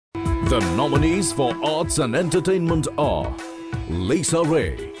The nominees for Arts and Entertainment are Lisa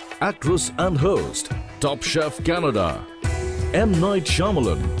Ray, actress and host, Top Chef Canada; M.Night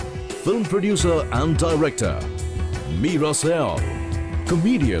Shyamalan, film producer and director; Meera, Syal,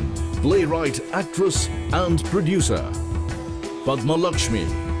 comedian, playwright, actress and producer; Padma Lakshmi,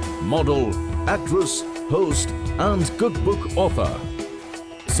 model, actress, host and cookbook author;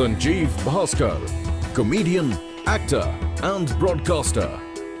 Sanjeev, Bhaskar, comedian, actor and broadcaster;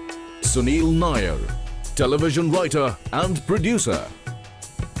 Sunil Nair, television writer and producer.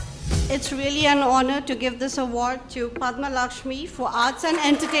 It's really an honor to give this award to Padma Lakshmi for Arts and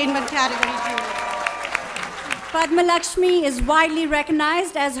Entertainment category. Padma Lakshmi is widely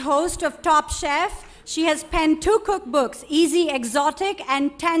recognized as host of Top Chef. She has penned 2 cookbooks, Easy Exotic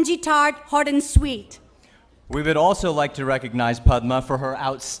and Tangy Tart Hot and Sweet. We would also like to recognize Padma for her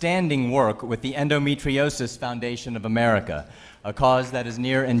outstanding work with the Endometriosis Foundation of America, a cause that is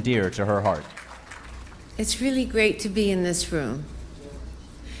near and dear to her heart. It's really great to be in this room.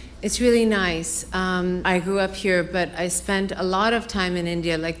 It's really nice. I grew up here, but I spent a lot of time in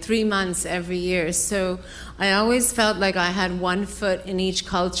India, like 3 months every year. So I always felt like I had one foot in each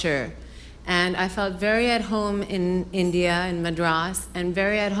culture. And I felt very at home in India, in Madras, and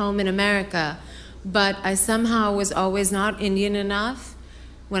very at home in America. But I somehow was always not Indian enough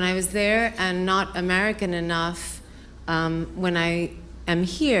when I was there and not American enough when I am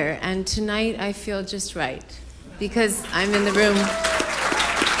here. And tonight I feel just right because I'm in the room.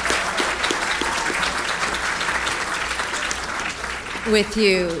 With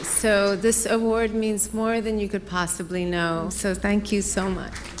you. So this award means more than you could possibly know. So thank you so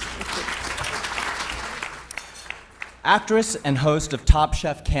much. Actress and host of Top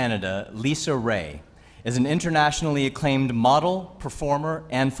Chef Canada, Lisa Ray, is an internationally acclaimed model, performer,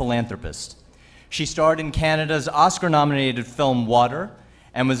 and philanthropist. She starred in Canada's Oscar-nominated film Water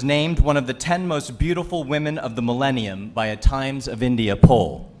and was named one of the 10 most beautiful women of the millennium by a Times of India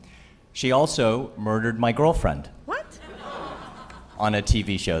poll. She also murdered my girlfriend. What? On a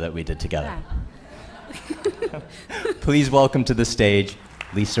TV show that we did together. Yeah. Please welcome to the stage,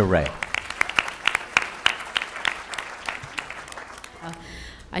 Lisa Ray.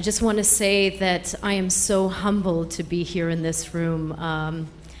 I just want to say that I am so humbled to be here in this room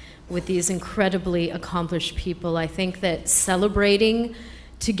with these incredibly accomplished people. I think that celebrating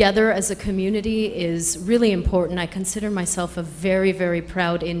together as a community is really important. I consider myself a very, very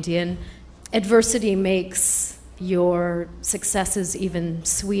proud Indian. Adversity makes your successes even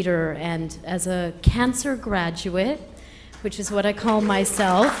sweeter, and as a cancer graduate, which is what I call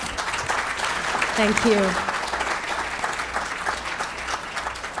myself, thank you.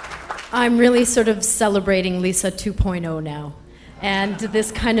 I'm really sort of celebrating Lisa 2.0 now, and this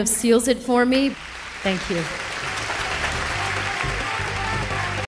kind of seals it for me. Thank you.